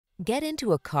Get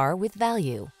into a car with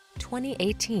value.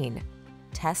 2018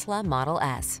 Tesla Model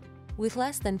S. With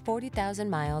less than 40,000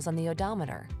 miles on the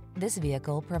odometer, this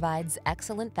vehicle provides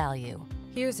excellent value.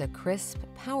 Here's a crisp,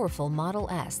 powerful Model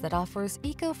S that offers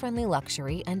eco-friendly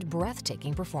luxury and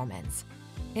breathtaking performance.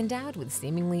 Endowed with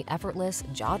seemingly effortless,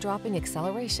 jaw-dropping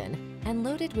acceleration and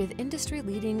loaded with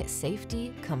industry-leading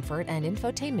safety, comfort, and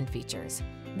infotainment features,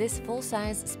 this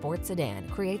full-size sports sedan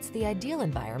creates the ideal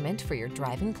environment for your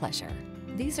driving pleasure.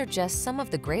 These are just some of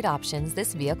the great options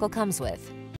this vehicle comes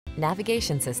with: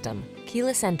 navigation system,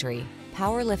 keyless entry,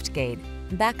 power liftgate,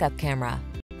 backup camera,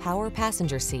 power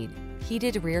passenger seat,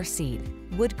 heated rear seat,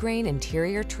 wood grain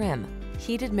interior trim,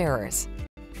 heated mirrors,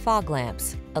 fog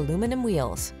lamps, aluminum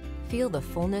wheels. Feel the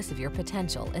fullness of your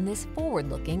potential in this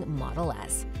forward-looking Model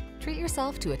S. Treat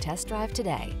yourself to a test drive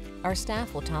today. Our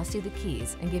staff will toss you the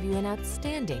keys and give you an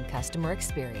outstanding customer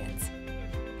experience.